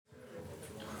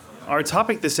Our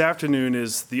topic this afternoon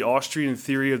is the Austrian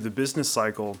theory of the business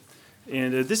cycle.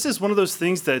 And this is one of those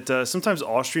things that sometimes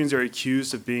Austrians are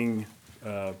accused of being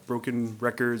broken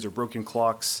records or broken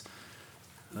clocks.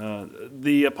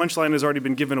 The punchline has already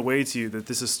been given away to you that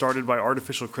this is started by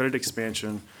artificial credit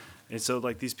expansion. And so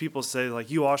like these people say, like,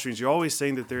 you Austrians, you're always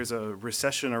saying that there's a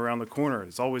recession around the corner.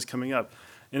 It's always coming up.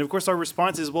 And of course, our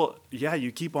response is, well, yeah,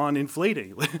 you keep on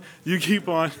inflating. You keep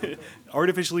on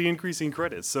artificially increasing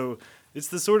credit. So it's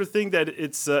the sort of thing that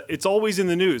it's always in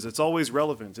the news. It's always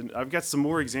relevant. And I've got some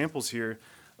more examples here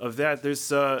of that. There's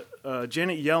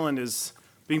Janet Yellen is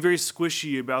being very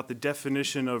squishy about the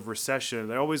definition of recession.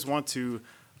 They always want to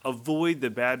avoid the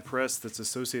bad press that's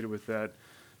associated with that.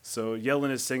 So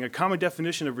Yellen is saying a common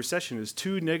definition of recession is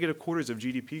 2 negative quarters of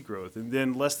GDP growth. And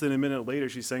then less than a minute later,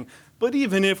 she's saying, but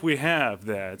even if we have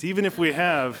that, even if we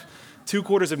have 2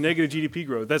 quarters of negative GDP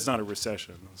growth, that's not a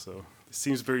recession. So it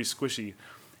seems very squishy.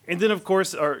 And then, of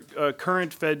course, our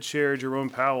current Fed chair,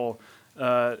 Jerome Powell,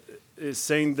 is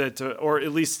saying that, or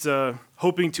at least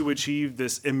hoping to achieve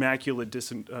this immaculate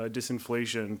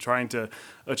disinflation, trying to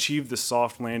achieve the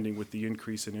soft landing with the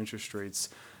increase in interest rates.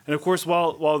 And of course,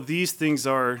 while these things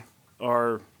are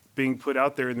being put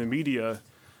out there in the media,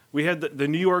 we had the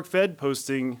New York Fed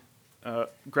posting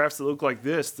graphs that look like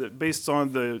this, that based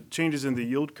on the changes in the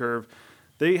yield curve,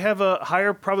 they have a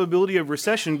higher probability of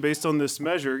recession based on this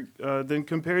measure than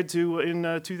compared to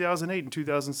in 2008 and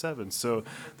 2007. So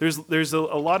there's a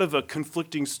lot of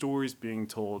conflicting stories being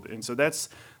told, and so that's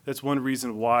one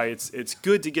reason why it's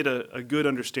good to get a good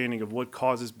understanding of what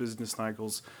causes business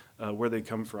cycles, where they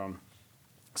come from.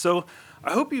 So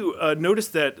I hope you notice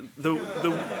that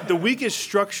the week is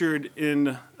structured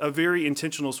in a very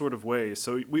intentional sort of way.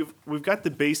 So we've got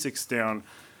the basics down.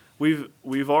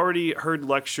 We've already heard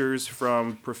lectures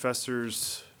from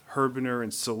Professors Herbener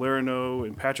and Salerno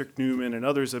and Patrick Newman and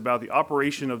others about the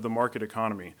operation of the market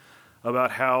economy,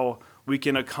 about how we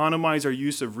can economize our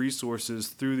use of resources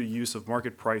through the use of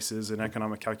market prices and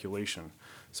economic calculation.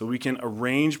 So we can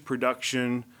arrange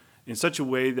production in such a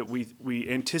way that we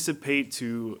anticipate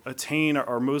to attain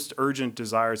our most urgent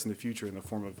desires in the future in the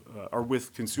form of or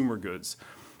with consumer goods.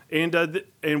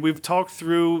 And we've talked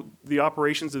through the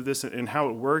operations of this and how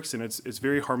it works, and it's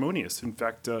very harmonious. In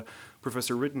fact,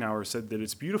 Professor Rittenauer said that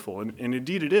it's beautiful, and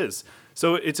indeed it is.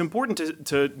 So it's important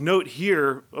to note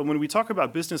here, when we talk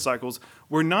about business cycles,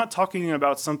 we're not talking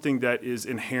about something that is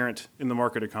inherent in the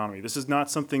market economy. This is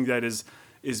not something that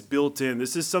is built in.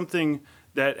 This is something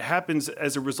that happens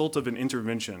as a result of an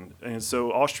intervention. And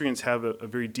so Austrians have a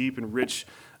very deep and rich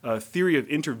theory of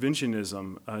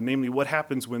interventionism, namely what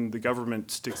happens when the government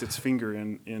sticks its finger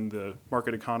in the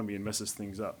market economy and messes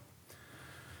things up.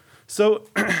 So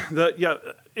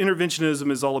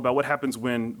interventionism is all about what happens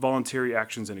when voluntary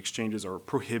actions and exchanges are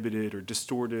prohibited or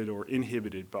distorted or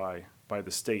inhibited by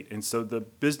the state. And so the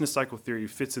business cycle theory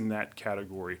fits in that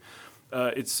category.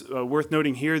 It's worth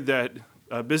noting here that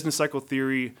business cycle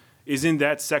theory is in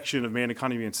that section of Man,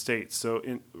 Economy, and State. So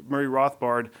in Murray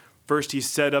Rothbard, first he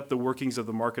set up the workings of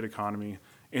the market economy,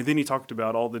 and then he talked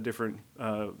about all the different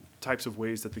types of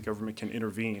ways that the government can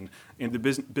intervene, and the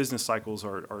business cycles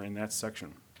are in that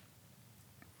section.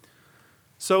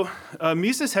 So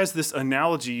Mises has this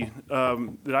analogy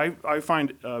that I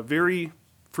find very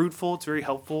fruitful. It's very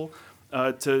helpful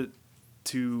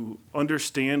to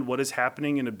understand what is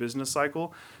happening in a business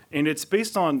cycle. And it's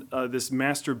based on this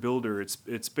master builder.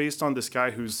 It's based on this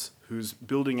guy who's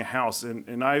building a house.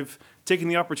 And I've taken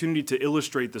the opportunity to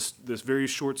illustrate this very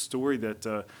short story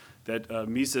that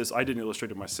Mises. I didn't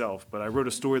illustrate it myself, but I wrote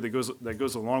a story that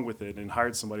goes along with it and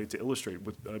hired somebody to illustrate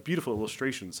with beautiful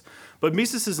illustrations. But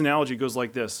Mises' analogy goes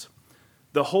like this: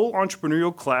 the whole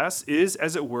entrepreneurial class is,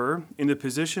 as it were, in the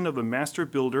position of a master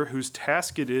builder whose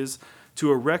task it is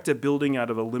to erect a building out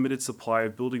of a limited supply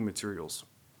of building materials.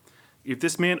 If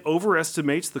this man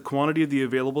overestimates the quantity of the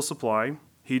available supply,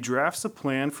 he drafts a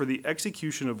plan for the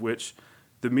execution of which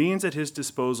the means at his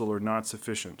disposal are not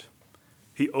sufficient.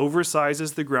 He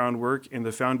oversizes the groundwork and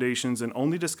the foundations and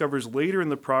only discovers later in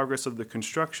the progress of the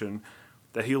construction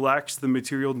that he lacks the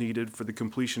material needed for the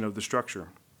completion of the structure.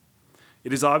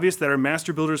 It is obvious that our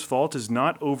master builder's fault is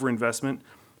not overinvestment,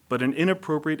 but an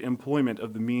inappropriate employment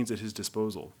of the means at his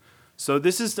disposal. So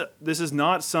this is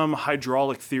not some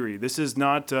hydraulic theory. This is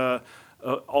not all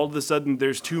of a sudden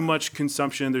there's too much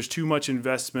consumption, there's too much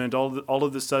investment. All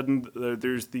of a sudden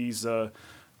there's these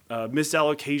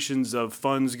misallocations of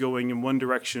funds going in one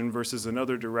direction versus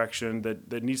another direction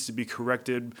that needs to be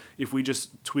corrected if we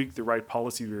just tweak the right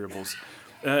policy variables.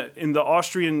 In the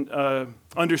Austrian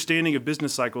understanding of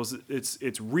business cycles,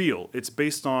 it's real. It's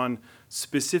based on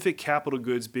specific capital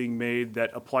goods being made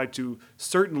that apply to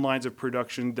certain lines of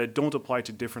production that don't apply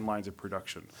to different lines of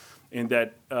production, and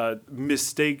that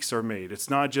mistakes are made. It's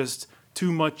not just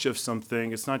too much of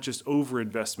something. It's not just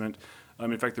overinvestment.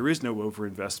 In fact, there is no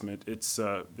overinvestment. It's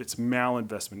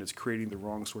malinvestment. It's creating the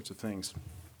wrong sorts of things.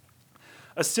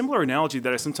 A similar analogy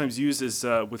that I sometimes use is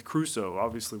with Crusoe.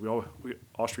 Obviously, we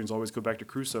Austrians always go back to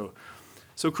Crusoe.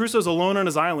 So Crusoe's alone on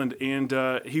his island,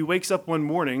 and he wakes up one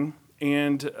morning,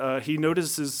 and he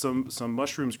notices some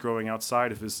mushrooms growing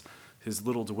outside of his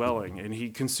little dwelling, and he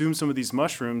consumes some of these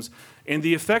mushrooms. And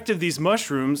the effect of these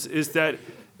mushrooms is that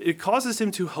it causes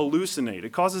him to hallucinate.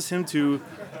 It causes him to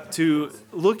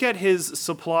look at his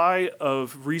supply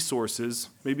of resources,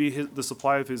 maybe the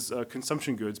supply of his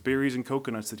consumption goods, berries and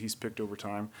coconuts that he's picked over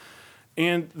time.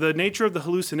 And the nature of the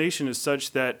hallucination is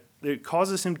such that it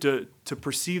causes him to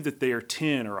perceive that they are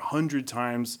 10 or 100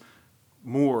 times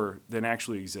more than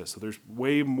actually exists. So there's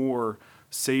way more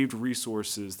saved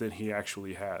resources than he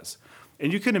actually has.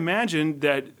 And you can imagine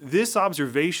that this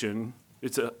observation,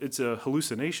 it's a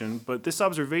hallucination, but this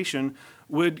observation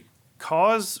would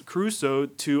cause Crusoe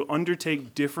to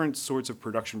undertake different sorts of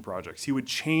production projects. He would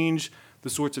change the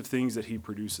sorts of things that he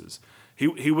produces.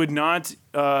 He would not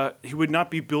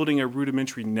be building a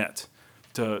rudimentary net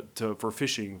for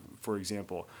fishing, for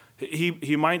example.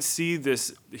 He might see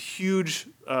this huge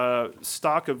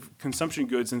stock of consumption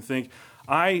goods and think,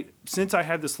 since I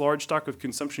have this large stock of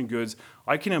consumption goods,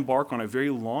 I can embark on a very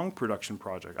long production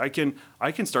project. I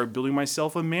can start building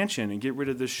myself a mansion and get rid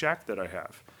of this shack that I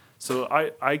have. So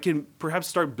I can perhaps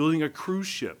start building a cruise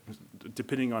ship,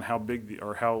 depending on how big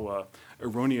or how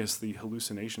erroneous the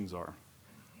hallucinations are.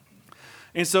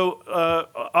 And so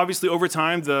obviously over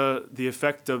time, the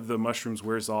effect of the mushrooms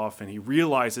wears off, and he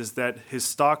realizes that his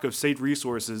stock of saved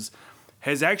resources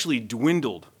has actually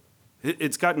dwindled.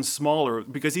 It's gotten smaller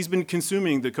because he's been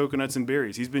consuming the coconuts and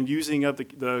berries. He's been using up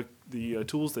the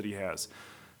tools that he has,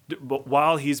 but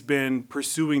while he's been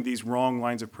pursuing these wrong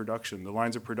lines of production, the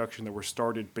lines of production that were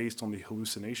started based on the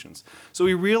hallucinations. So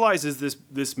he realizes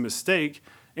this mistake,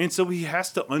 and so he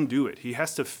has to undo it. He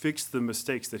has to fix the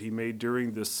mistakes that he made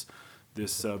during this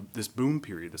boom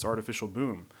period, this artificial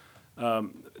boom.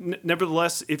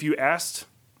 Nevertheless, if you asked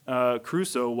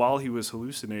Crusoe while he was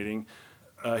hallucinating,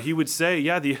 he would say,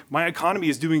 "Yeah, my economy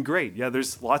is doing great. Yeah,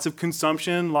 there's lots of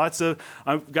consumption,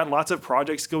 I've got lots of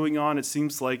projects going on. It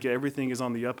seems like everything is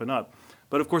on the up and up."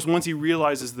 But of course, once he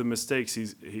realizes the mistakes,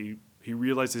 he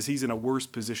realizes he's in a worse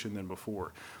position than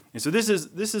before. And so this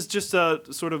is just a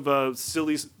sort of a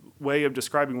silly way of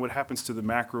describing what happens to the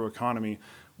macroeconomy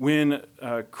when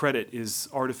credit is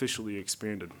artificially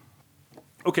expanded.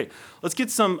 Okay, let's get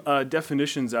some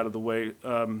definitions out of the way.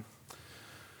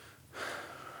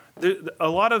 A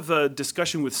lot of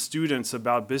discussion with students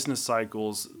about business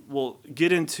cycles will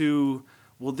get into,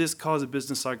 will this cause a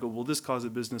business cycle? Will this cause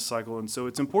a business cycle? And so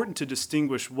it's important to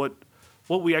distinguish what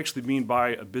we actually mean by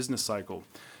a business cycle.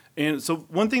 And so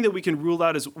one thing that we can rule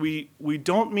out is we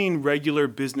don't mean regular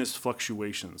business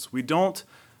fluctuations. We don't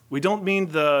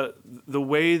mean the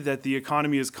way that the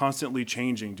economy is constantly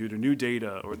changing due to new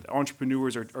data, or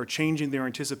entrepreneurs are changing their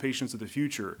anticipations of the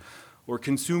future, or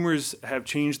consumers have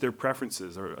changed their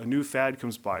preferences, or a new fad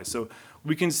comes by. So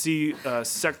we can see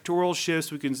sectoral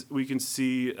shifts. We can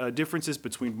see differences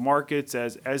between markets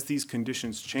as these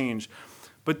conditions change.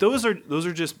 But those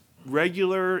are just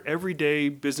regular, everyday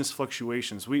business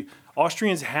fluctuations.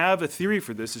 Austrians have a theory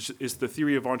for this. It's the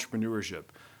theory of entrepreneurship.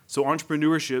 So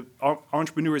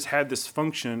entrepreneurs had this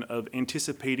function of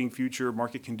anticipating future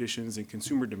market conditions and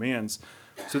consumer demands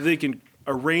so they can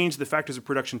arrange the factors of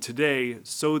production today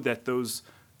so that those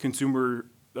consumer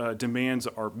demands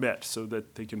are met, so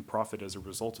that they can profit as a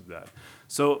result of that.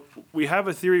 So we have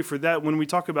a theory for that. When we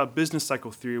talk about business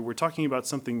cycle theory, we're talking about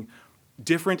something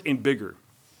different and bigger.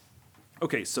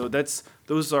 Okay, so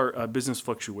those are business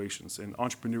fluctuations, and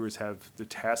entrepreneurs have the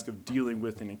task of dealing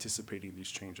with and anticipating these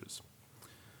changes.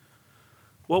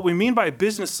 What we mean by a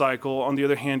business cycle, on the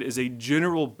other hand, is a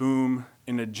general boom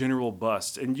and a general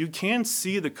bust. And you can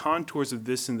see the contours of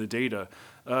this in the data.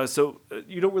 So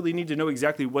you don't really need to know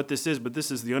exactly what this is, but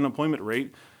this is the unemployment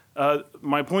rate.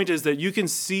 My point is that you can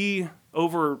see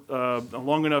over a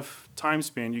long enough time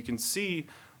span, you can see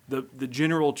the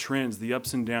general trends, the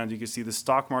ups and downs. You can see the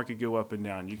stock market go up and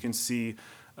down. You can see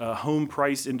home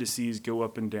price indices go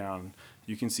up and down.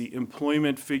 You can see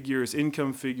employment figures,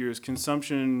 income figures,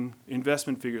 consumption,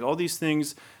 investment figures. All these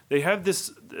things, they have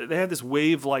this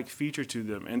wave-like feature to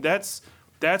them, and that's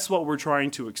what we're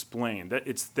trying to explain. That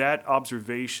it's that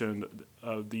observation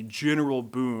of the general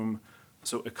boom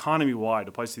So economy-wide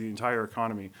applies to the entire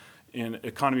economy, and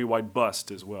economy-wide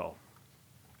bust as well.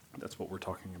 That's what we're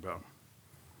talking about.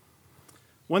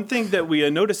 One thing that we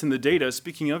notice in the data,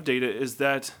 speaking of data, is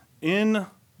that in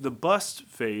the bust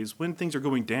phase, when things are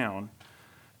going down,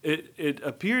 it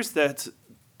appears that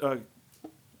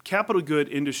capital good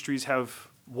industries have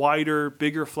wider,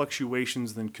 bigger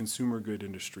fluctuations than consumer good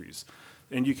industries.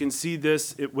 And you can see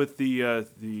this with the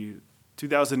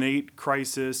 2008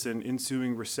 crisis and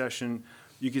ensuing recession.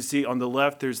 You can see on the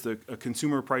left there's a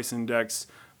consumer price index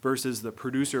versus the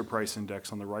producer price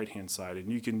index on the right-hand side.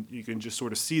 And you can just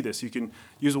sort of see this. You can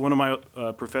use what one of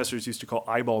my professors used to call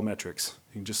eyeball metrics.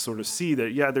 You can just sort of see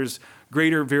that, yeah, there's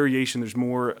greater variation, there's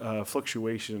more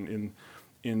fluctuation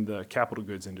in the capital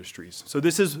goods industries. So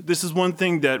this is one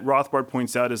thing that Rothbard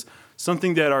points out is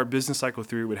something that our business cycle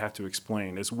theory would have to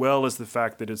explain, as well as the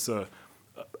fact that it's a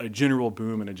general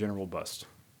boom and a general bust.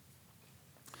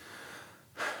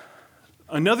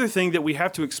 Another thing that we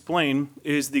have to explain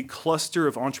is the cluster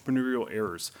of entrepreneurial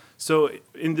errors. So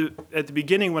at the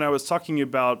beginning when I was talking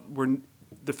about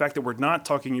the fact that we're not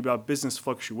talking about business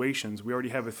fluctuations, we already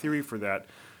have a theory for that.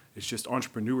 It's just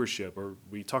entrepreneurship, or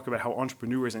we talk about how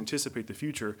entrepreneurs anticipate the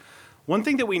future. One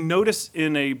thing that we notice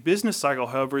in a business cycle,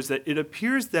 however, is that it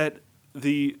appears that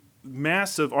the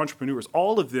mass of entrepreneurs,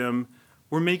 all of them,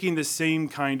 were making the same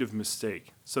kind of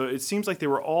mistake. So it seems like they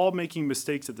were all making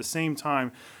mistakes at the same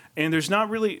time, and there's not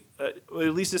really, at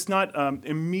least it's not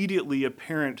immediately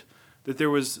apparent that there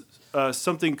was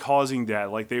something causing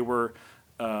that, like they were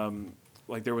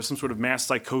like there was some sort of mass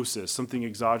psychosis, something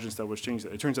exogenous that was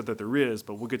changing. It turns out that there is,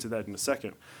 but we'll get to that in a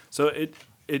second. So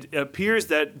it appears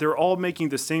that they're all making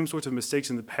the same sorts of mistakes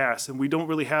in the past, and we don't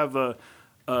really have a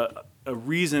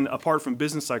reason, apart from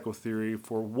business cycle theory,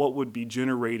 for what would be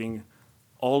generating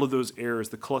all of those errors,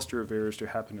 the cluster of errors to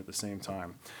happen at the same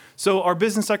time. So our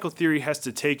business cycle theory has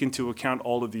to take into account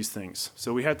all of these things.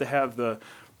 So we have to have the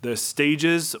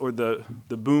stages, or the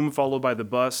boom followed by the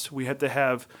bust. We have to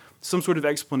have some sort of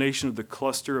explanation of the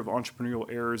cluster of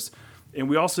entrepreneurial errors. And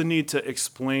we also need to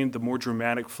explain the more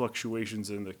dramatic fluctuations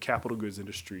in the capital goods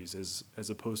industries as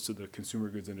opposed to the consumer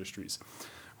goods industries.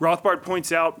 Rothbard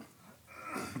points out,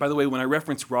 by the way, when I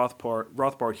reference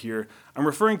Rothbard here, I'm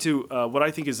referring to what I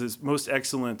think is his most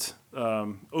excellent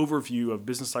overview of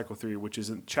business cycle theory, which is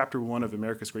in Chapter 1 of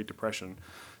America's Great Depression.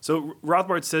 So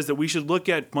Rothbard says that we should look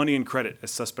at money and credit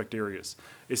as suspect areas.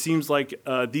 It seems like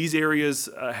these areas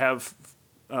have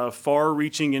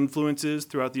far-reaching influences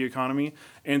throughout the economy,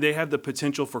 and they have the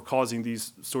potential for causing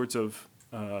these sorts of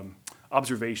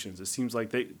observations. It seems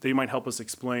like they might help us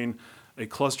explain a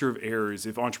cluster of errors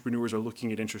if entrepreneurs are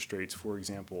looking at interest rates, for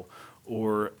example,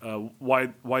 or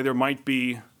why there might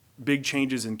be big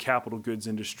changes in capital goods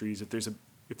industries, if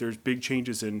there's big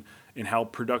changes in how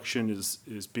production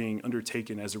is being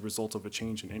undertaken as a result of a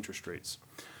change in interest rates.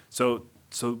 So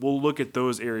we'll look at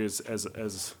those areas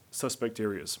as suspect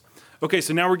areas. Okay,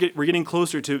 so now we're getting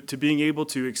closer to being able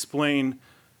to explain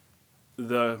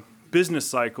the business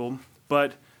cycle,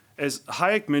 but as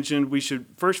Hayek mentioned, we should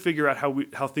first figure out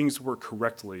how things work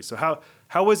correctly. So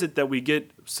how is it that we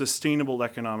get sustainable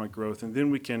economic growth, and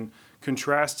then we can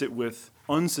contrast it with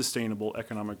unsustainable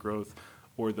economic growth,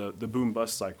 or the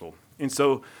boom-bust cycle. And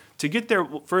so to get there,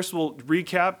 first we'll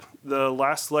recap the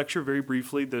last lecture very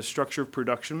briefly, the structure of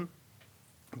production,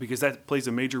 because that plays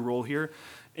a major role here,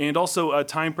 and also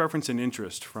time preference and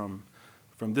interest from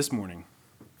this morning.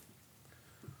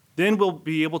 Then we'll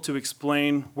be able to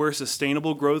explain where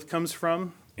sustainable growth comes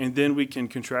from, and then we can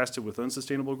contrast it with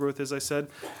unsustainable growth, as I said.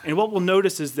 And what we'll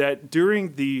notice is that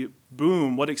during the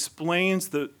boom, what explains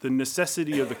the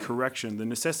necessity of the correction, the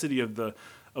necessity of the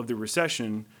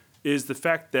recession, is the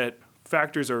fact that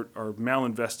factors are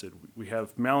malinvested. We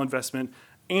have malinvestment,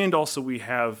 and also we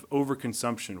have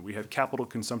overconsumption. We have capital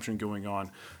consumption going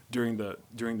on during the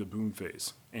boom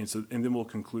phase, and then we'll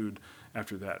conclude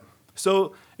after that.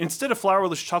 So instead of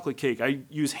flourless chocolate cake, I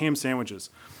use ham sandwiches.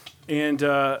 And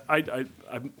I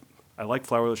like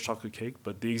flourless chocolate cake,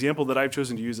 but the example that I've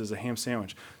chosen to use is a ham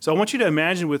sandwich. So I want you to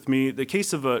imagine with me the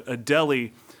case of a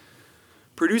deli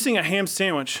producing a ham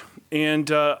sandwich, and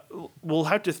we'll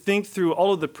have to think through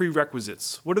all of the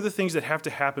prerequisites. What are the things that have to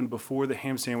happen before the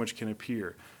ham sandwich can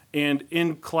appear? And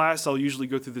in class, I'll usually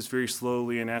go through this very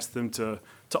slowly and ask them to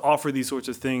offer these sorts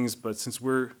of things, but since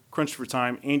we're crunched for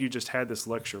time and you just had this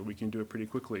lecture, we can do it pretty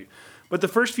quickly. But the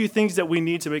first few things that we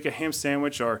need to make a ham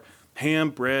sandwich are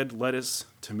ham, bread, lettuce,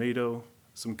 tomato,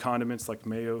 some condiments like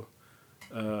mayo,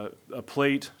 a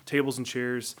plate, tables and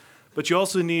chairs. But you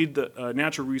also need the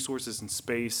natural resources and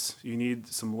space. You need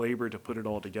some labor to put it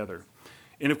all together.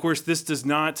 And of course, this does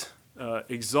not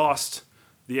exhaust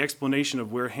the explanation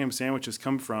of where ham sandwiches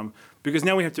come from, because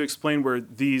now we have to explain where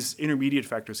these intermediate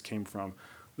factors came from.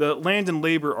 The land and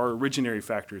labor are originary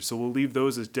factors, so we'll leave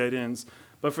those as dead ends.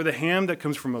 But for the ham that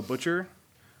comes from a butcher,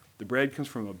 the bread comes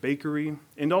from a bakery,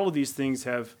 and all of these things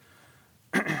have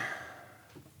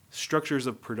structures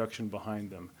of production behind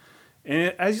them.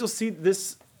 And as you'll see,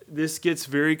 this gets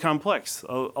very complex.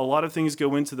 A lot of things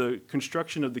go into the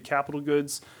construction of the capital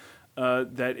goods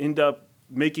that end up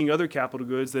making other capital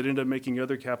goods that end up making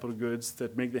other capital goods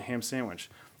that make the ham sandwich.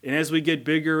 And as we get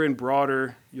bigger and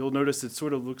broader, you'll notice it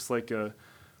sort of looks like a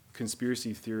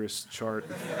conspiracy theorist chart.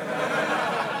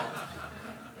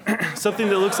 Something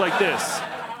that looks like this.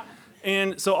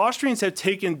 And so Austrians have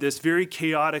taken this very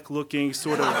chaotic looking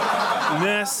sort of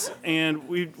mess, and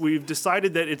we've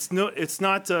decided that it's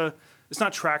not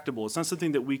tractable. It's not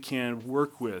something that we can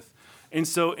work with. And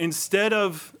so instead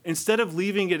of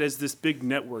leaving it as this big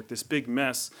network, this big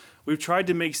mess, we've tried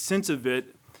to make sense of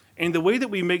it. And the way that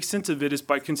we make sense of it is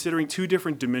by considering two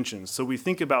different dimensions. So we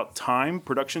think about time,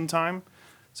 production time.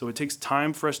 So it takes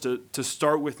time for us to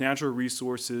start with natural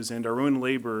resources and our own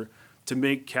labor to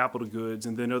make capital goods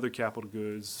and then other capital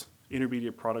goods,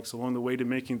 intermediate products along the way to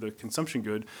making the consumption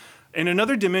good. And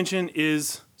another dimension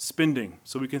is spending.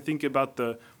 So we can think about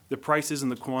the prices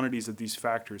and the quantities of these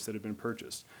factors that have been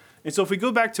purchased. And so if we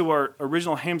go back to our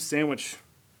original ham sandwich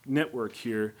network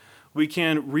here, we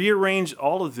can rearrange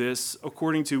all of this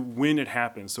according to when it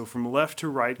happened. So from left to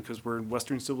right, because we're in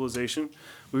Western civilization,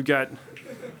 we've got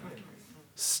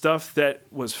stuff that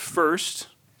was first,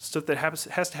 stuff that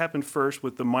has to happen first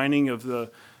with the mining of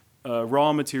the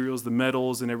raw materials, the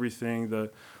metals and everything,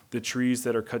 the trees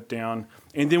that are cut down.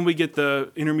 And then we get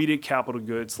the intermediate capital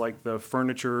goods like the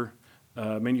furniture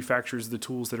manufacturers, the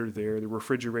tools that are there, the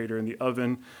refrigerator and the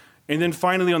oven. And then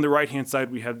finally on the right-hand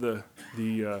side, we have the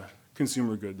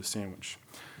consumer good, the sandwich.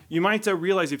 You might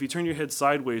realize if you turn your head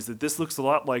sideways that this looks a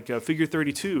lot like figure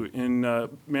 32 in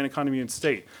Man, Economy, and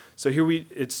State. So here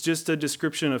it's just a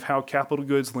description of how capital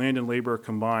goods, land, and labor are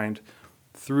combined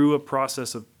through a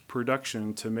process of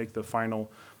production to make the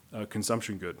final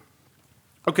consumption good.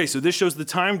 Okay, so this shows the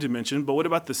time dimension, but what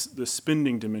about the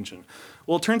spending dimension?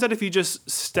 Well, it turns out if you just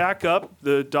stack up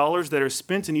the dollars that are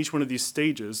spent in each one of these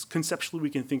stages, conceptually we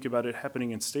can think about it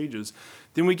happening in stages,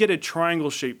 then we get a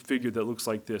triangle-shaped figure that looks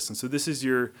like this. And so this is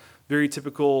your very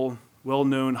typical,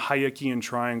 well-known Hayekian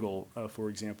triangle, for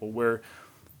example, where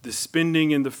the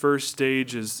spending in the first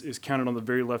stage is counted on the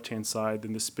very left-hand side,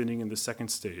 then the spending in the second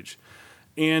stage.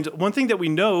 And one thing that we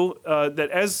know that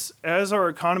as our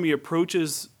economy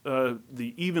approaches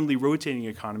the evenly rotating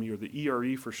economy, or the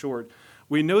ERE for short,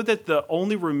 we know that the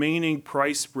only remaining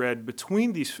price spread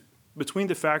between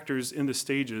the factors in the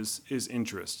stages is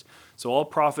interest. So all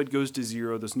profit goes to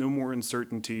zero. There's no more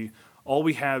uncertainty. All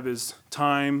we have is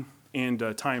time and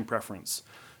time preference.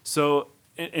 So,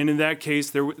 and in that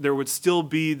case, there would still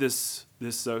be this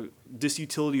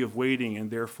disutility of waiting, and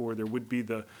therefore there would be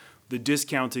the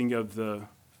discounting of the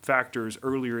factors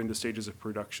earlier in the stages of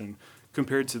production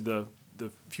compared to the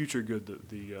future good,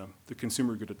 the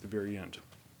consumer good at the very end.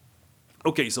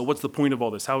 Okay, so what's the point of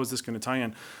all this? How is this going to tie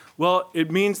in? Well,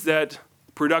 it means that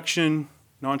production,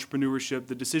 entrepreneurship,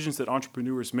 the decisions that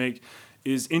entrepreneurs make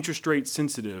is interest rate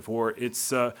sensitive, or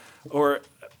it's, or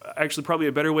actually probably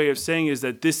a better way of saying is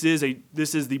that this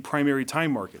is the primary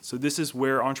time market. So this is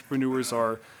where entrepreneurs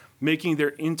are making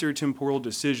their intertemporal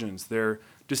decisions. They're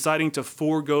deciding to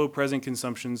forego present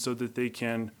consumption so that they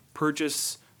can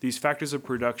purchase these factors of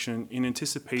production in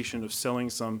anticipation of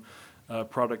selling some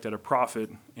product at a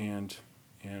profit and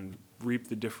reap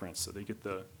the difference. So they get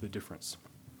the difference.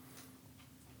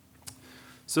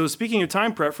 So speaking of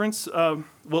time preference,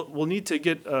 we'll need to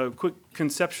get a quick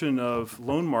conception of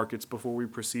loan markets before we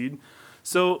proceed.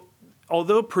 So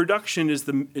although production is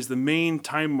the main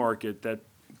time market that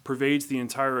pervades the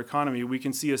entire economy, we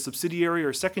can see a subsidiary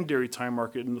or secondary time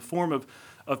market in the form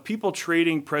of people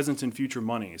trading present and future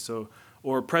money,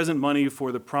 or present money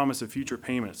for the promise of future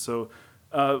payments. So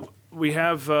we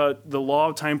have the law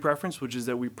of time preference, which is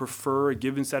that we prefer a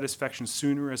given satisfaction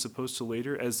sooner as opposed to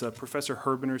later. As Professor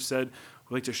Herbener said,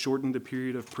 we like to shorten the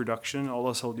period of production, all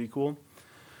else held equal.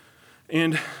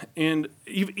 And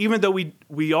even though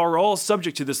we are all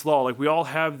subject to this law, like we all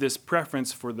have this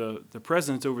preference for the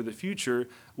present over the future,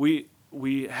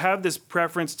 we have this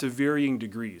preference to varying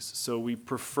degrees. So we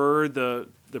prefer the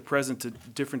present to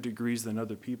different degrees than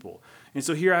other people. And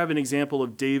so here I have an example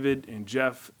of David and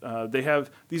Jeff.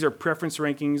 These are preference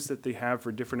rankings that they have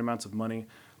for different amounts of money.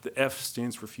 The F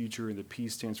stands for future and the P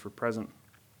stands for present.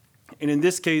 And in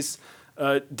this case,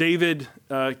 David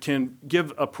can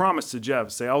give a promise to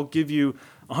Jeff. Say, I'll give you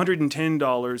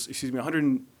 $110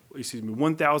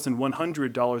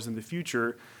 $1,100 in the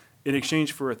future in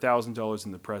exchange for $1,000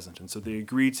 in the present. And so they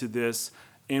agreed to this.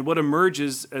 And what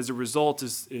emerges as a result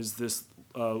is this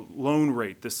loan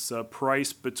rate, this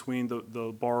price between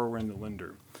the borrower and the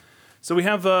lender. So we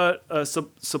have a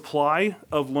supply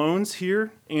of loans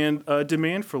here and a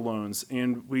demand for loans.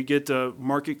 And we get a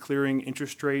market clearing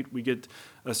interest rate. We get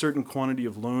a certain quantity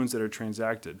of loans that are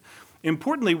transacted.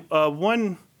 Importantly,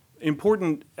 one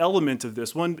important element of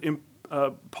this,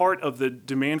 part of the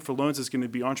demand for loans is going to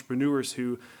be entrepreneurs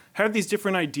who have these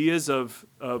different ideas of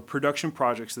production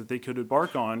projects that they could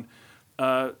embark on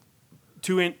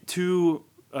to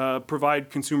provide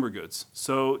consumer goods.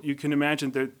 So you can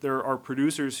imagine that there are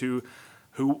producers who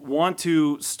want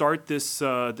to start this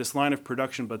line of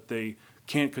production, but they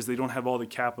can't because they don't have all the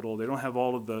capital. They don't have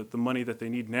all of the money that they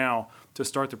need now to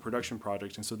start the production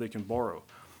project, and so they can borrow.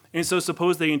 And so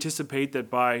suppose they anticipate that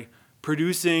by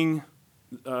producing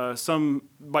a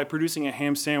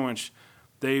ham sandwich,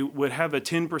 they would have a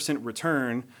 10%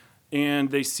 return, and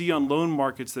they see on loan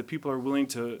markets that people are willing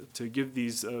to give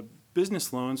these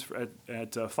business loans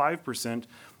at 5%.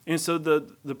 And so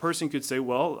the person could say,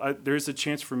 well, there's a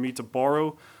chance for me to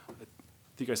borrow. I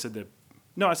think I said that.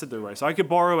 No, I said that right. So I could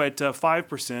borrow at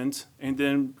 5% and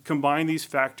then combine these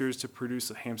factors to produce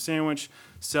a ham sandwich,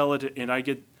 sell it, and I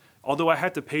get, although I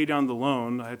had to pay down the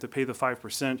loan, I had to pay the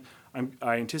 5%,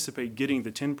 I anticipate getting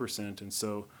the 10%, and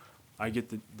so I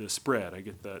get the spread. I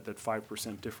get that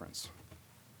 5% difference.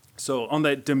 So on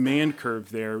that demand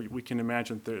curve there, we can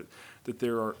imagine that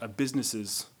there are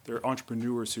businesses, there are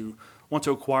entrepreneurs who want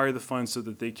to acquire the funds so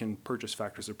that they can purchase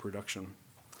factors of production.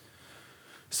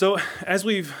 So as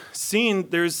we've seen,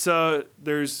 there's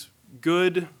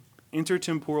good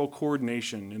intertemporal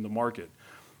coordination in the market.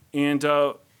 And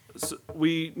so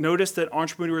we notice that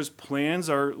entrepreneurs' plans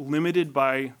are limited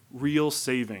by real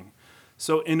saving.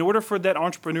 So in order for that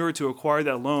entrepreneur to acquire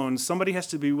that loan, somebody has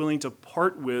to be willing to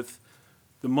part with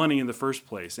the money in the first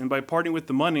place. And by parting with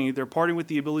the money, they're parting with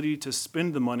the ability to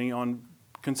spend the money on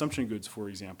consumption goods, for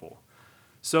example.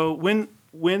 So when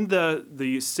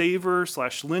the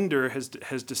saver/lender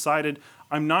has decided,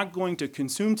 I'm not going to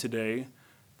consume today,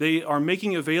 they are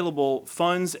making available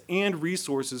funds and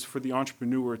resources for the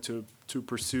entrepreneur to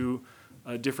pursue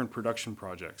different production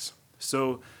projects.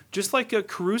 So just like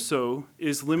Caruso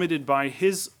is limited by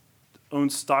his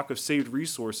own stock of saved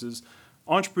resources,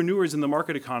 entrepreneurs in the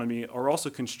market economy are also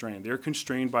constrained. They're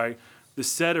constrained by the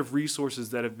set of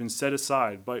resources that have been set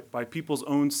aside by people's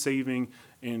own saving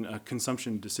and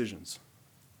consumption decisions.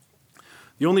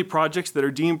 The only projects that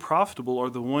are deemed profitable are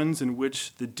the ones in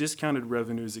which the discounted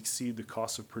revenues exceed the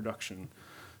cost of production.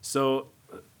 So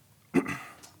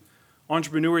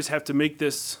entrepreneurs have to make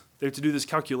this, they have to do this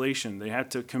calculation. They have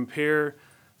to compare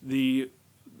the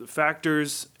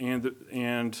factors and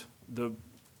the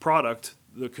product,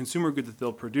 the consumer good that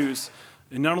they'll produce,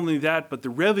 and not only that, but the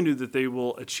revenue that they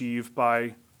will achieve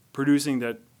by producing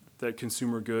that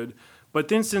consumer good. But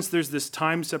then since there's this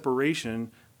time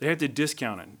separation, they have to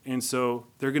discount it. And so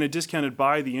they're going to discount it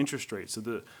by the interest rate. So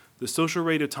the social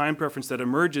rate of time preference that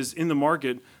emerges in the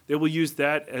market, they will use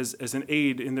that as an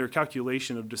aid in their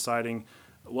calculation of deciding,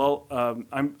 well,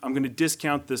 I'm going to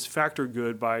discount this factor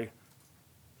good by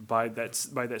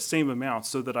that same amount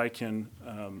so that I can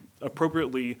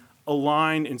appropriately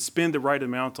align and spend the right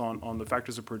amount on the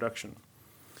factors of production.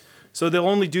 So they'll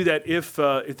only do that if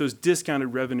those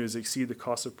discounted revenues exceed the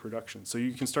cost of production. So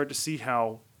you can start to see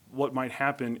what might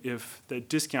happen if that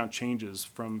discount changes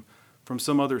from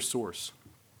some other source.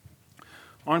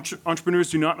 Entrepreneurs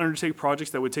do not undertake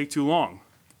projects that would take too long.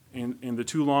 And the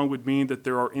too long would mean that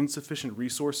there are insufficient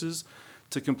resources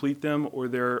to complete them, or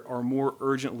there are more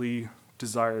urgently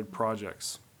desired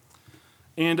projects.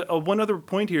 And one other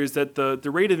point here is that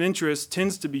the rate of interest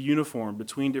tends to be uniform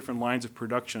between different lines of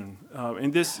production.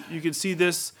 And this, you can see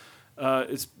this,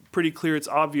 it's pretty clear, it's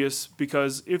obvious,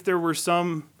 because if there were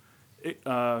some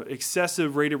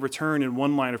excessive rate of return in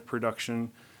one line of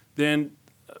production, then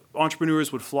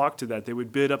entrepreneurs would flock to that. They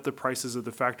would bid up the prices of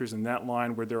the factors in that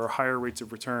line where there are higher rates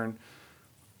of return,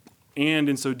 and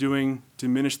in so doing,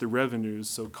 diminish the revenues.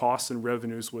 So costs and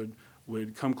revenues would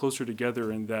come closer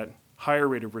together in that higher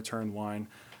rate of return line,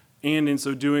 and in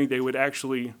so doing, they would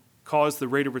actually cause the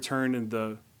rate of return in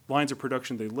the lines of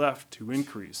production they left to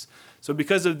increase. So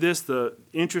because of this, the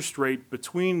interest rate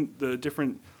between the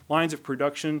different lines of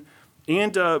production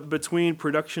and between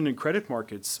production and credit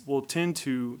markets will tend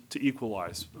to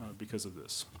equalize because of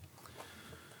this.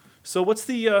 So what's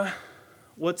the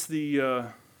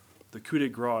coup de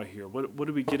grace here? What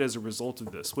do we get as a result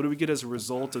of this? What do we get as a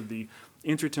result of the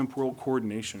intertemporal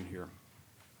coordination here?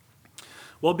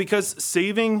 Well, because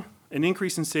an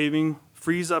increase in saving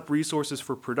frees up resources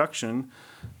for production,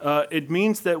 it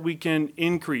means that we can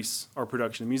increase our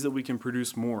production. It means that we can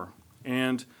produce more.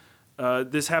 And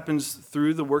this happens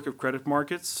through the work of credit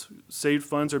markets. Saved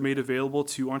funds are made available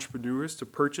to entrepreneurs to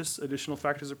purchase additional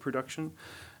factors of production.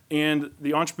 And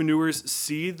the entrepreneurs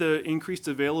see the increased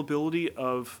availability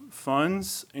of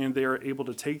funds, and they are able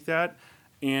to take that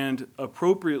and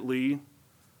appropriately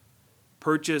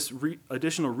purchase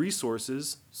additional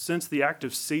resources, since the act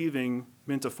of saving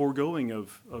meant a foregoing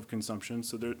of consumption.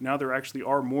 So now there actually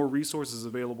are more resources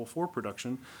available for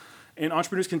production. And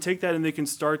entrepreneurs can take that and they can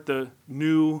start the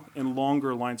new and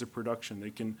longer lines of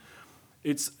production.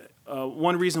 It's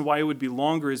one reason why it would be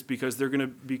longer is because they're going to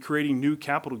be creating new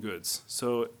capital goods.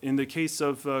 So in the case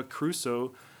of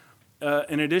Crusoe,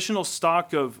 an additional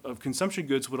stock of consumption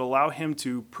goods would allow him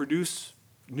to produce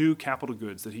new capital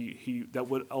goods that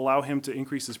would allow him to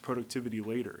increase his productivity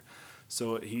later.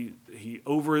 So he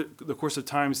over the course of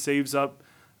time saves up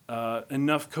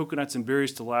enough coconuts and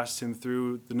berries to last him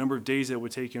through the number of days that it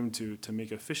would take him to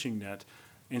make a fishing net.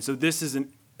 And so this is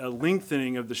a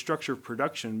lengthening of the structure of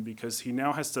production, because he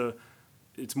now has to,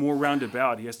 it's more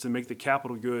roundabout. He has to make the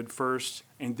capital good first,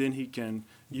 and then he can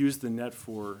use the net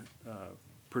for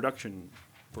production,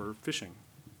 for fishing.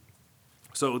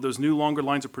 So those new longer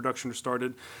lines of production are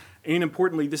started. And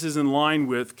importantly, this is in line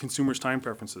with consumers' time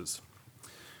preferences.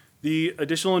 The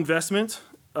additional investment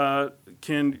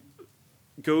can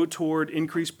go toward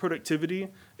increased productivity,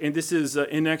 and this is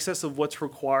in excess of what's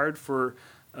required for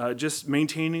just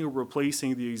maintaining or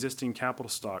replacing the existing capital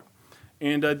stock.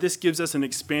 And this gives us an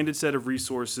expanded set of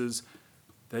resources.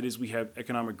 That is, we have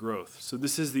economic growth. So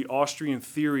this is the Austrian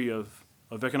theory of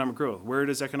economic growth. Where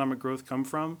does economic growth come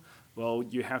from? Well,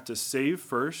 you have to save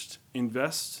first,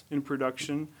 invest in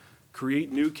production,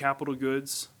 create new capital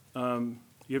goods.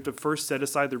 You have to first set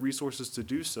aside the resources to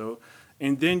do so,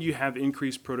 and then you have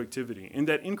increased productivity. And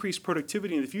that increased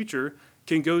productivity in the future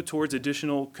can go towards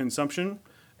additional consumption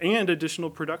and additional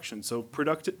production. So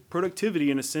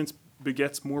productivity, in a sense,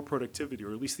 begets more productivity,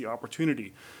 or at least the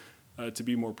opportunity to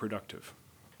be more productive.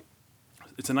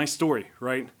 It's a nice story,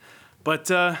 right?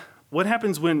 But what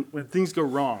happens when things go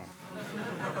wrong?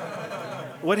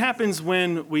 What happens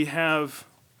when we have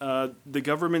the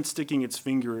government sticking its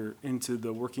finger into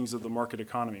the workings of the market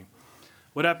economy?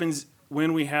 What happens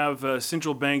when we have a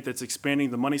central bank that's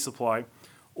expanding the money supply?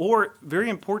 Or, very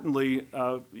importantly,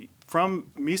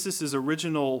 from Mises's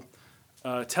original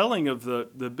telling of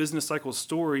the business cycle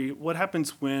story, what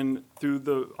happens when, through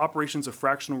the operations of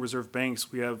fractional reserve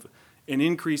banks, we have an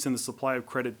increase in the supply of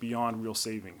credit beyond real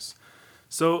savings?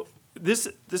 So this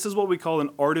is what we call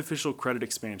an artificial credit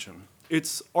expansion.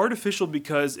 It's artificial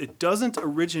because it doesn't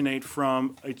originate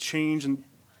from a change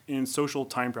in social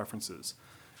time preferences.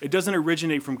 It doesn't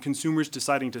originate from consumers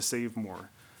deciding to save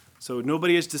more. So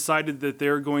nobody has decided that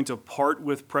they're going to part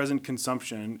with present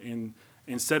consumption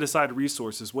and set aside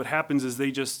resources. What happens is they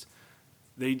just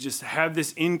have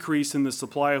this increase in the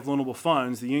supply of loanable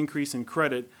funds, the increase in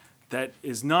credit, that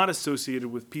is not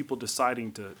associated with people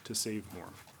deciding to save more.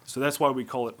 So that's why we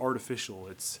call it artificial.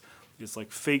 It's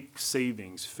like fake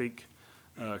savings, fake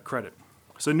credit.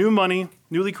 So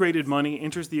newly created money,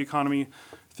 enters the economy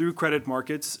through credit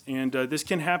markets, and this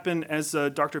can happen, as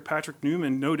Dr. Patrick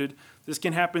Newman noted, this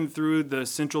can happen through the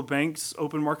central bank's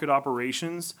open market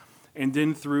operations, and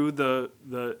then through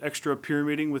the extra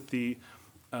pyramiding with the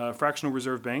fractional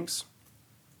reserve banks.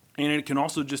 And it can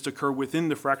also just occur within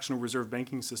the fractional reserve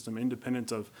banking system,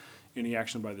 independent of any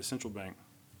action by the central bank.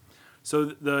 So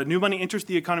the new money enters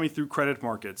the economy through credit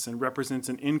markets and represents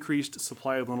an increased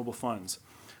supply of loanable funds.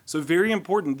 So very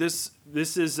important, this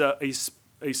is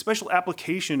a special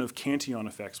application of Cantillon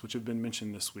effects, which have been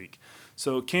mentioned this week.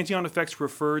 So Cantillon effects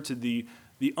refer to the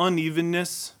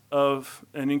unevenness of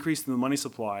an increase in the money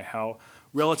supply, how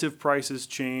relative prices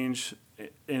change,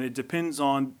 and it depends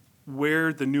on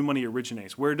where the new money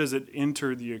originates. Where does it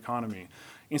enter the economy?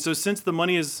 And so since the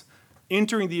money is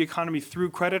entering the economy through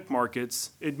credit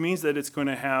markets, it means that it's going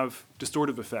to have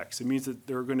distortive effects. It means that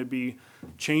there are going to be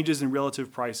changes in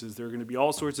relative prices. There are going to be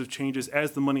all sorts of changes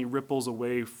as the money ripples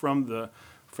away from the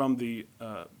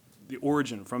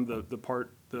origin, from the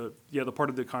part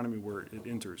of the economy where it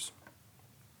enters.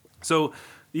 So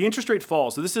the interest rate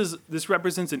falls. So this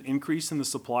represents an increase in the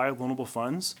supply of loanable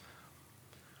funds.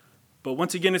 But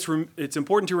once again, it's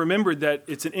important to remember that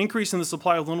it's an increase in the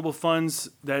supply of loanable funds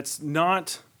that's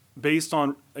not based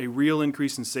on a real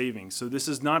increase in savings. So this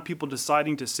is not people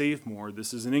deciding to save more.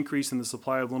 This is an increase in the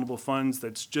supply of loanable funds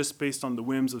that's just based on the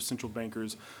whims of central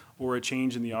bankers or a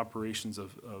change in the operations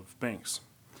of banks.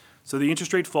 So the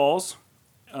interest rate falls.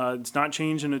 It's not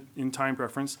change in time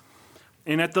preference.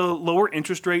 And at the lower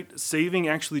interest rate, saving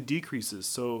actually decreases.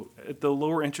 So at the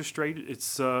lower interest rate,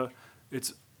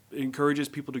 it encourages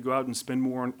people to go out and spend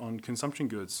more on consumption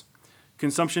goods.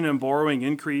 Consumption and borrowing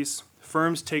increase.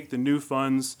 Firms take the new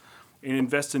funds and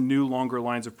invest in new, longer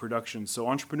lines of production. So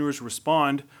entrepreneurs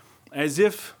respond as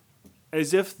if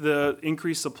the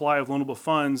increased supply of loanable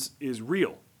funds is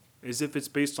real, as if it's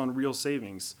based on real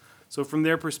savings. So from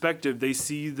their perspective, they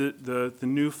see the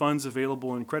new funds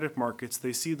available in credit markets,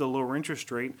 they see the lower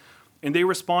interest rate, and they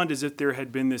respond as if there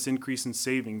had been this increase in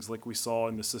savings like we saw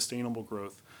in the sustainable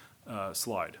growth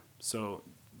slide. So,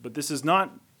 but this is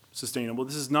not sustainable.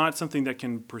 This is not something that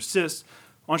can persist.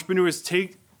 Entrepreneurs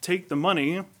take the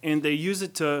money and they use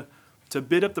it to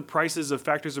bid up the prices of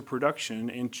factors of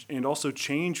production and also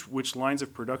change which lines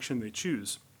of production they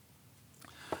choose.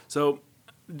 So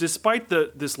despite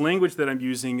this language that I'm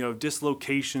using of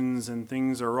dislocations and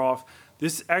things are off,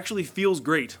 this actually feels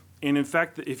great. And in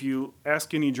fact, if you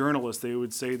ask any journalist, they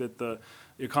would say that the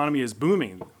economy is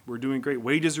booming. We're doing great.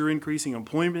 Wages are increasing,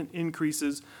 employment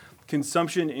increases,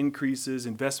 consumption increases,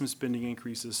 investment spending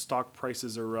increases, stock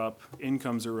prices are up,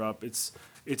 incomes are up. It's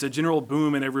a general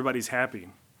boom and everybody's happy.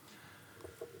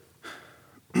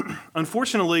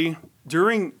 Unfortunately,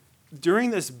 during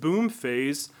this boom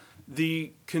phase,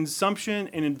 the consumption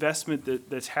and investment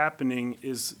that's happening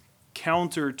is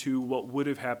counter to what would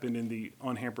have happened in the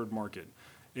unhampered market.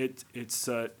 It's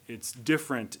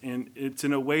different, and it's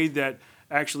in a way that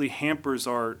actually hampers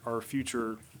our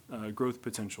future growth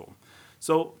potential.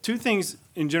 So two things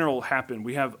in general happen.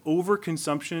 We have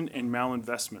overconsumption and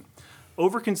malinvestment.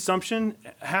 Overconsumption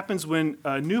happens when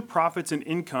new profits and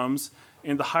incomes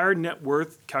and the higher net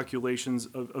worth calculations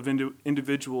of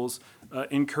individuals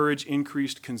encourage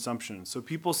increased consumption. So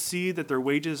people see that their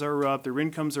wages are up, their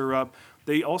incomes are up.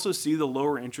 They also see the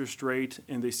lower interest rate,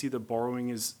 and they see the borrowing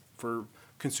is for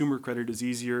consumer credit is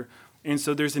easier. And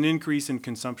so there's an increase in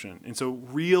consumption. And so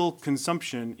real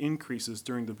consumption increases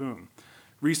during the boom.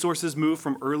 Resources move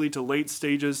from early to late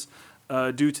stages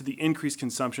due to the increased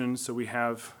consumption. So we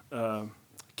have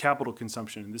capital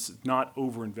consumption. This is not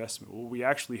overinvestment. What we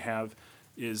actually have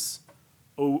is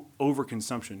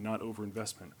overconsumption, not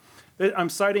overinvestment. I'm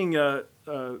citing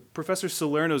Professor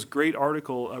Salerno's great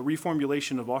article, A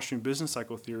Reformulation of Austrian Business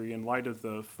Cycle Theory in Light of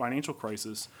the Financial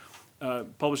Crisis,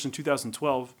 published in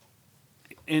 2012.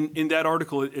 In that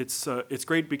article, it's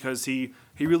great because he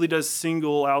really does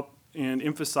single out and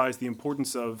emphasize the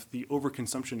importance of the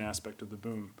overconsumption aspect of the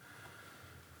boom.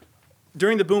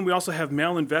 During the boom, we also have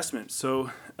malinvestment.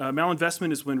 So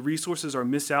malinvestment is when resources are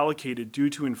misallocated due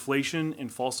to inflation and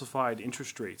falsified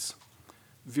interest rates.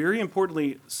 Very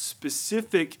importantly,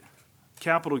 specific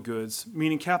capital goods,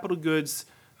 meaning capital goods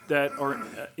that are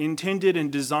intended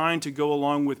and designed to go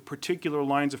along with particular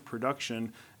lines of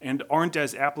production and aren't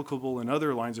as applicable in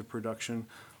other lines of production,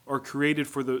 are created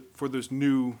for those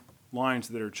new lines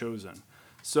that are chosen.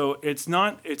 So it's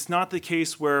not the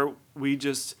case where we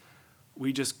just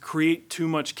create too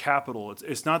much capital.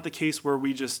 It's not the case where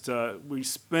we just we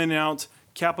spin out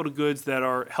capital goods that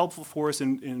are helpful for us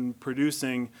in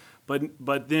producing,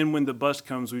 but then when the bust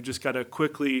comes, we've just got to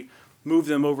quickly move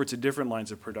them over to different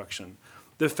lines of production.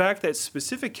 The fact that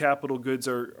specific capital goods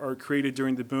are created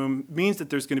during the boom means that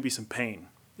there's going to be some pain.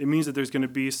 It means that there's going to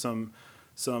be some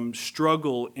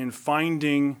struggle in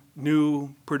finding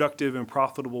new productive and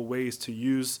profitable ways to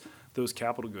use those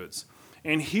capital goods.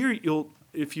 And here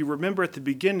if you remember at the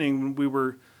beginning when we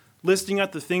were listing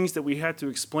out the things that we had to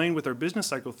explain with our business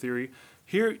cycle theory,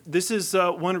 this is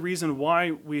one reason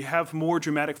why we have more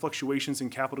dramatic fluctuations in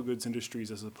capital goods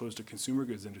industries as opposed to consumer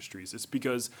goods industries. It's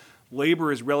because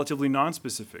labor is relatively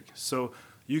non-specific. So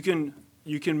you can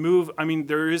move,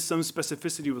 there is some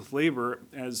specificity with labor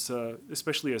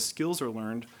especially as skills are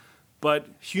learned, but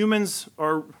humans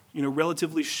are,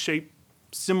 relatively shaped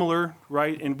similar,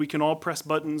 right? And we can all press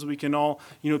buttons, we can all,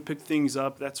 pick things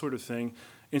up, that sort of thing.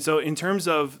 And so in terms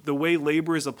of the way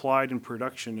labor is applied in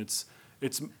production, it's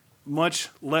much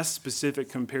less specific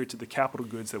compared to the capital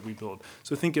goods that we build.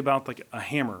 So think about like a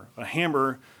hammer. A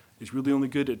hammer is really only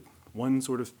good at one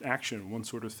sort of action, one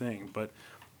sort of thing. But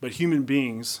human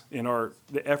beings and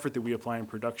the effort that we apply in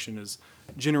production is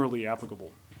generally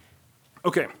applicable.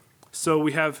 Okay, so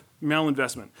we have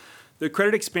malinvestment. The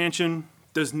credit expansion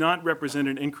does not represent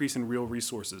an increase in real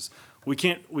resources. We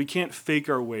can't fake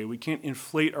our way. We can't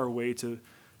inflate our way to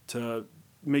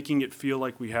making it feel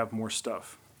like we have more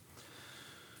stuff.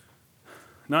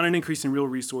 Not an increase in real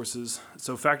resources.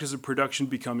 So factors of production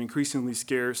become increasingly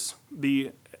scarce.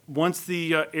 Once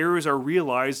the errors are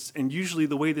realized, and usually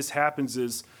the way this happens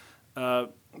is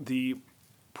the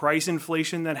price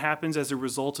inflation that happens as a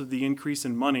result of the increase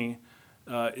in money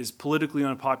is politically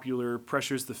unpopular,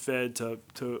 pressures the Fed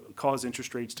to cause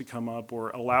interest rates to come up or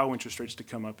allow interest rates to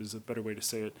come up is a better way to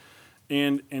say it.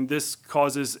 And this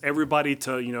causes everybody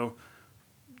to,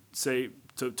 say,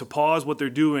 to pause what they're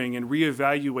doing and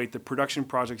reevaluate the production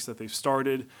projects that they've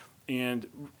started and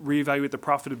reevaluate the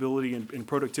profitability and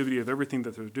productivity of everything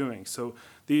that they're doing. So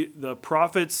the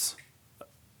profits,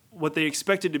 what they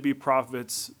expected to be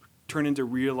profits, turn into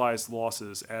realized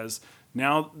losses as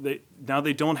now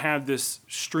they don't have this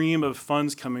stream of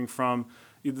funds coming from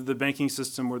either the banking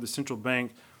system or the central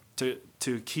bank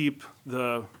to keep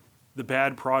the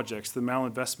bad projects, the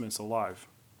malinvestments alive.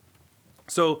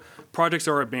 So projects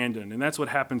are abandoned, and that's what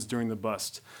happens during the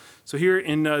bust. So here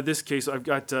in this case, I've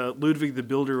got Ludwig the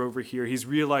builder over here. He's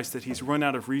realized that he's run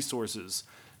out of resources,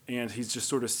 and he's just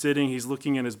sort of sitting. He's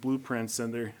looking at his blueprints,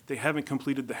 and they haven't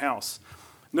completed the house.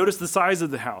 Notice the size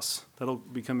of the house. That'll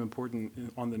become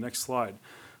important on the next slide.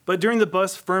 But during the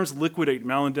bust, firms liquidate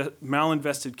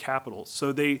malinvested capital.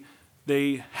 So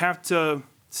they have to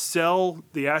sell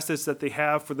the assets that they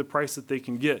have for the price that they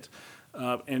can get.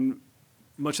 And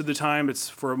much of the time, it's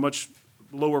for a much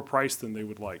lower price than they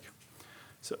would like.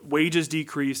 So wages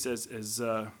decrease as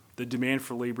the demand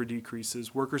for labor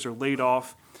decreases. Workers are laid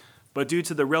off. But due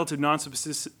to the relative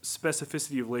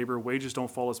non-specificity of labor, wages don't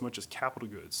fall as much as capital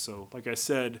goods. So like I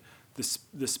said, the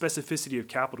specificity of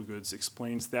capital goods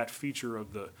explains that feature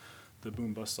of the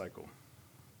boom-bust cycle.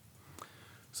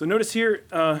 So notice here,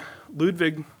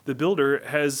 Ludwig, the builder,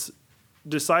 has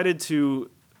decided to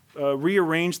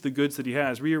rearrange the goods that he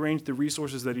has, rearrange the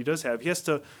resources that he does have. He has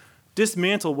to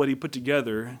dismantle what he put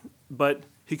together, but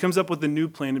he comes up with a new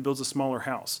plan and builds a smaller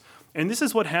house. And this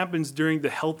is what happens during the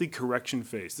healthy correction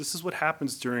phase. This is what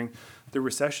happens during the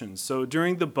recession. So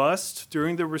during the bust,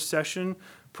 during the recession,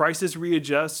 prices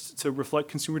readjust to reflect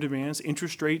consumer demands.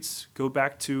 Interest rates go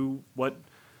back to what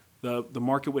the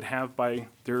market would have by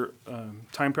their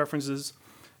time preferences.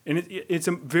 And it's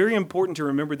very important to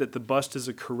remember that the bust is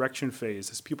a correction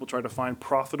phase as people try to find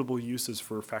profitable uses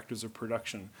for factors of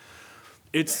production.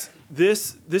 This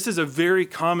is a very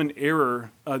common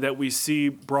error that we see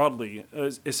broadly,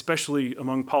 especially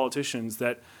among politicians,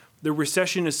 that the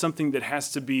recession is something that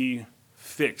has to be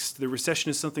fixed. The recession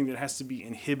is something that has to be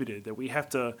inhibited, that we have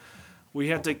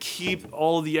to keep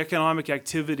all of the economic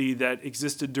activity that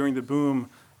existed during the boom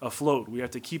afloat. We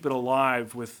have to keep it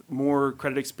alive with more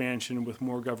credit expansion, with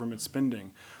more government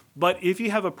spending. But if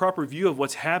you have a proper view of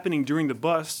what's happening during the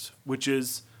bust, which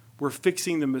is we're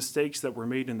fixing the mistakes that were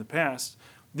made in the past,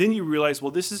 then you realize,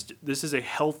 well, this is a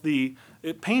healthy,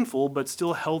 painful, but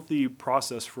still healthy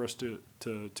process for us to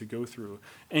go through.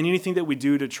 And anything that we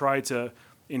do to try to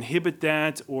inhibit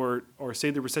that or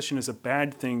say the recession is a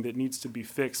bad thing that needs to be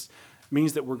fixed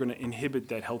means that we're going to inhibit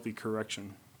that healthy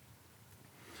correction.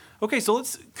 Okay, so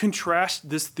let's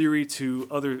contrast this theory to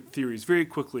other theories very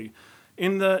quickly.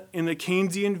 In the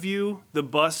Keynesian view, the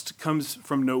bust comes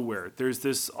from nowhere. There's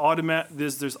there's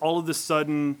all of this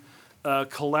sudden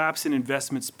collapse in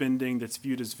investment spending that's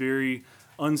viewed as very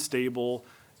unstable,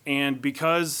 and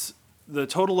because the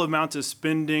total amount of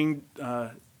spending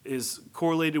is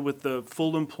correlated with the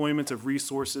full employment of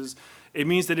resources, it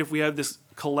means that if we have this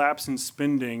collapse in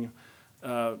spending,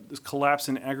 this collapse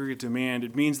in aggregate demand,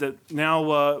 it means that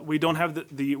now we don't have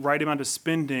the right amount of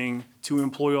spending to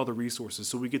employ all the resources.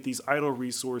 So we get these idle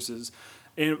resources.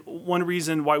 And one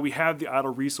reason why we have the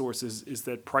idle resources is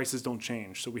that prices don't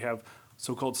change. So we have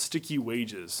so-called sticky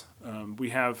wages. We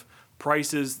have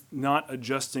prices not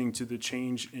adjusting to the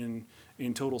change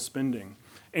in total spending.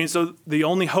 And so the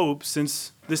only hope,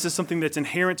 since this is something that's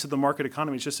inherent to the market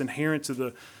economy, it's just inherent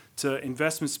to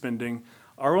investment spending,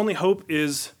 our only hope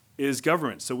is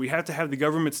government. So we have to have the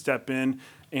government step in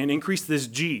and increase this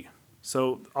G.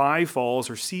 So I falls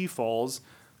or C falls,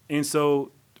 and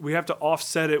so we have to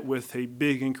offset it with a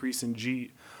big increase in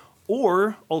G.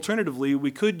 Or alternatively,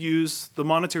 we could use the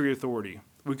monetary authority.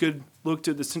 We could look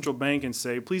to the central bank and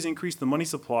say, please increase the money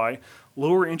supply,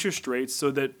 lower interest rates so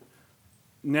that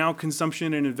now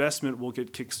consumption and investment will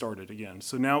get kick-started again.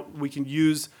 So now we can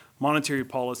use monetary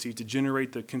policy to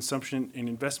generate the consumption and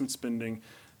investment spending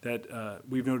that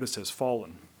we've noticed has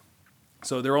fallen.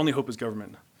 So their only hope is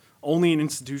government. Only an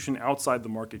institution outside the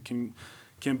market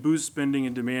can boost spending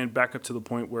and demand back up to the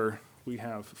point where we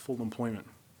have full employment.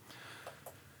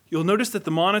 You'll notice that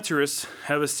the monetarists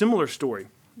have a similar story,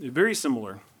 very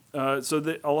similar. So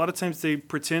that a lot of times they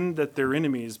pretend that they're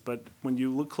enemies, but when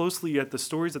you look closely at the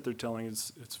stories that they're telling,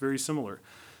 it's very similar.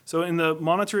 So in the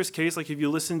monetarist case, like if you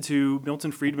listen to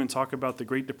Milton Friedman talk about the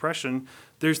Great Depression,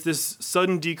 there's this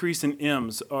sudden decrease in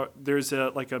M's. There's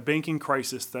a banking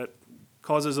crisis that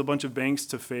causes a bunch of banks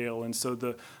to fail, and so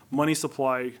the money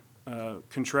supply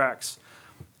contracts.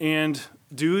 And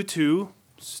due to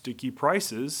sticky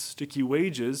prices, sticky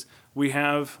wages, we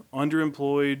have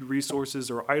underemployed resources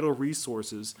or idle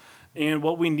resources. And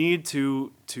what we need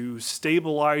to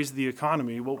stabilize the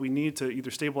economy, what we need to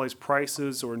either stabilize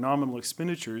prices or nominal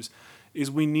expenditures, is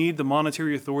we need the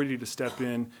monetary authority to step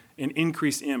in and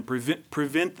increase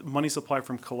prevent the money supply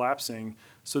from collapsing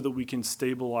so that we can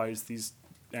stabilize these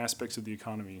aspects of the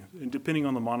economy. And depending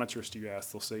on the monetarist you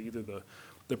ask, they'll say either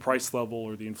the price level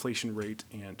or the inflation rate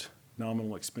and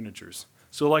nominal expenditures.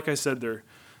 So like I said,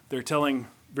 they're telling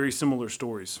very similar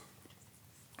stories.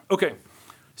 Okay,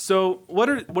 so what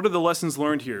are the lessons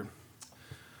learned here?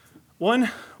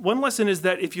 One lesson is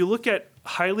that if you look at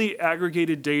highly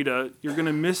aggregated data, you're going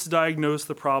to misdiagnose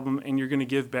the problem and you're going to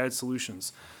give bad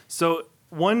solutions. So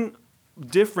one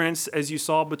difference, as you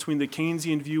saw between the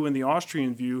Keynesian view and the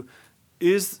Austrian view,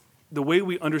 is the way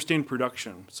we understand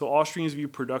production. So Austrians view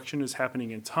production as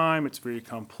happening in time. It's very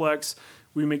complex.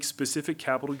 We make specific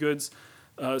capital goods.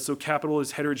 So capital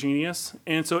is heterogeneous.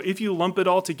 And so if you lump it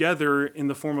all together in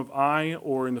the form of I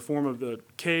or in the form of the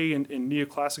K in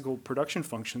neoclassical production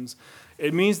functions,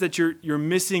 it means that you're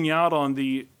missing out on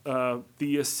the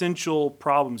essential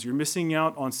problems. You're missing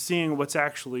out on seeing what's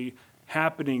actually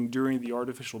happening during the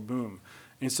artificial boom.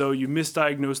 And so you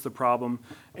misdiagnose the problem.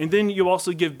 And then you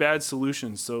also give bad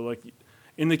solutions. So like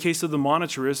in the case of the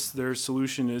monetarists, their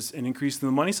solution is an increase in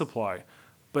the money supply.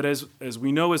 But as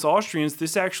we know as Austrians,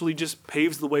 this actually just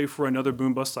paves the way for another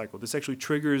boom-bust cycle. This actually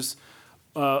triggers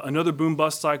another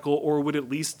boom-bust cycle, or would at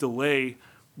least delay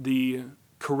the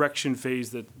correction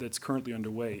phase that's currently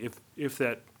underway if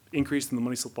that increase in the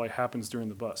money supply happens during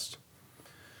the bust.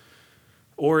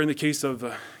 Or in the case of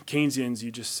Keynesians,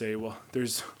 you just say, well,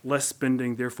 there's less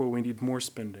spending, therefore we need more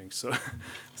spending. So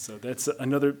that's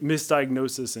another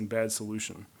misdiagnosis and bad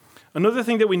solution. Another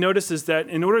thing that we notice is that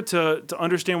in order to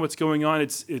understand what's going on,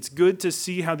 it's good to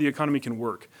see how the economy can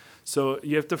work. So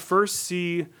you have to first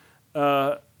see,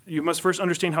 you must first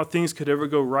understand how things could ever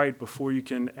go right before you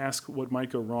can ask what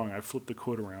might go wrong. I flipped the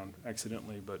quote around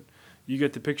accidentally, but you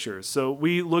get the picture. So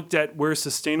we looked at where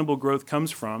sustainable growth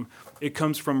comes from. It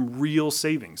comes from real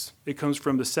savings. It comes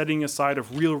from the setting aside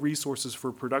of real resources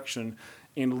for production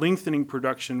and lengthening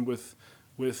production with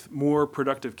more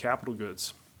productive capital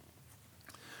goods.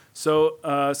 So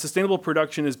sustainable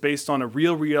production is based on a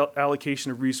real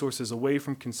allocation of resources away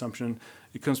from consumption.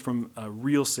 It comes from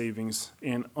real savings,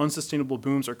 and unsustainable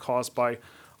booms are caused by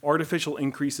artificial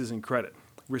increases in credit.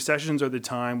 Recessions are the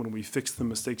time when we fix the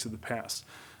mistakes of the past.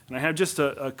 And I have just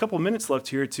a couple minutes left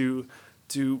here to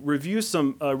review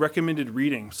some recommended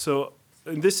reading. So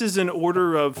this is in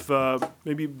order of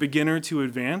maybe beginner to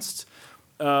advanced.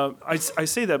 I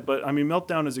say that, but I mean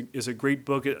Meltdown is a great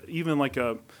book. Even like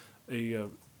a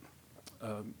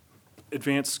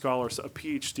advanced scholar, a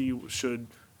PhD should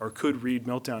or could read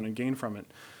Meltdown and gain from it.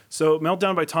 So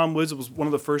Meltdown by Tom Woods was one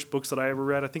of the first books that I ever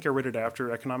read. I think I read it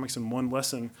after Economics in One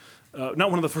Lesson.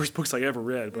 Not one of the first books I ever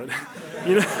read, but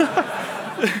you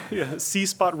know, yeah, See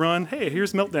Spot Run. Hey,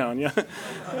 here's Meltdown. Yeah.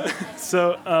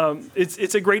 So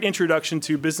it's a great introduction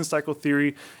to business cycle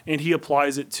theory, and he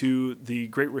applies it to the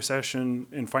Great Recession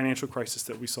and financial crisis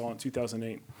that we saw in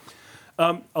 2008.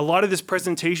 A lot of this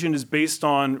presentation is based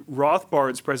on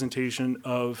Rothbard's presentation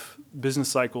of business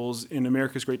cycles in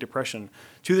America's Great Depression.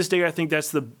 To this day, I think that's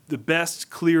the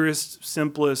best, clearest,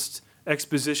 simplest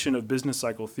exposition of business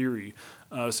cycle theory.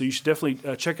 So you should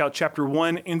definitely check out Chapter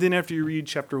 1, and then after you read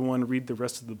Chapter 1, read the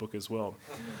rest of the book as well.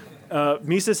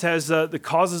 Mises has the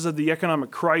causes of the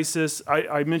economic crisis.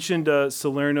 I mentioned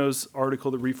Salerno's article,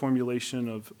 The Reformulation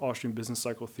of Austrian Business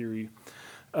Cycle Theory.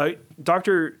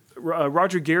 Dr.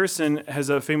 Roger Garrison has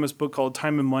a famous book called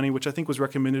Time and Money, which I think was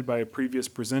recommended by a previous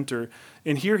presenter.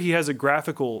 And here he has a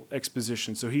graphical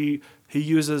exposition. So he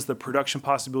uses the production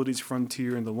possibilities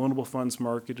frontier and the loanable funds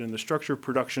market and the structure of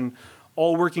production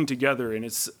all working together. And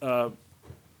it's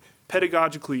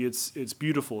pedagogically, it's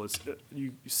beautiful.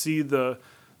 You see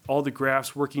all the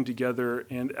graphs working together.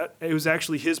 And it was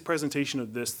actually his presentation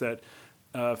of this that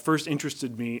first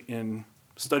interested me in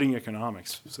studying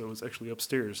economics. So it was actually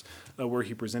upstairs where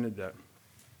he presented that.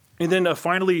 And then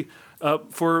finally,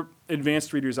 for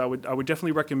advanced readers, I would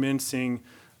definitely recommend seeing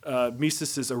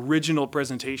Mises' original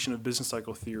presentation of business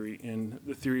cycle theory in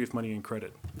The Theory of Money and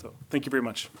Credit. So thank you very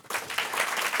much.